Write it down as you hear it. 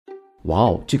哇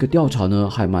哦，这个调查呢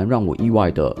还蛮让我意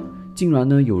外的，竟然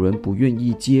呢有人不愿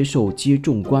意接受接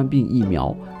种冠病疫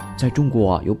苗。在中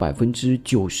国啊有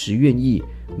90%愿意，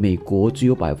美国只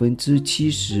有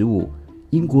75%，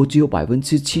英国只有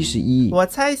71%。我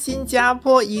猜新加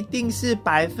坡一定是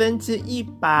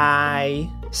100%。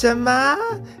什么？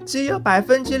只有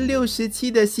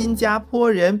67%的新加坡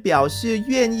人表示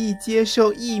愿意接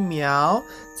受疫苗？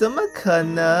怎么可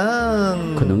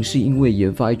能？可能是因为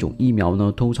研发一种疫苗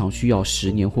呢，通常需要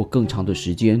10年或更长的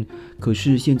时间。可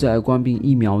是现在冠病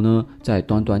疫苗呢，在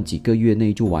短短几个月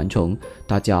内就完成，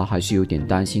大家还是有点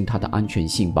担心它的安全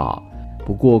性吧。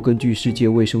不过根据世界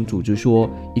卫生组织说，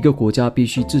一个国家必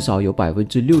须至少有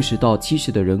60%到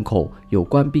70%的人口有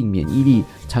冠病免疫力，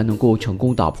才能够成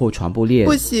功打破传播链。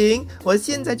不行，我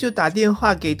现在就打电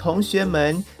话给同学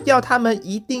们，要他们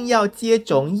一定要接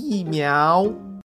种疫苗。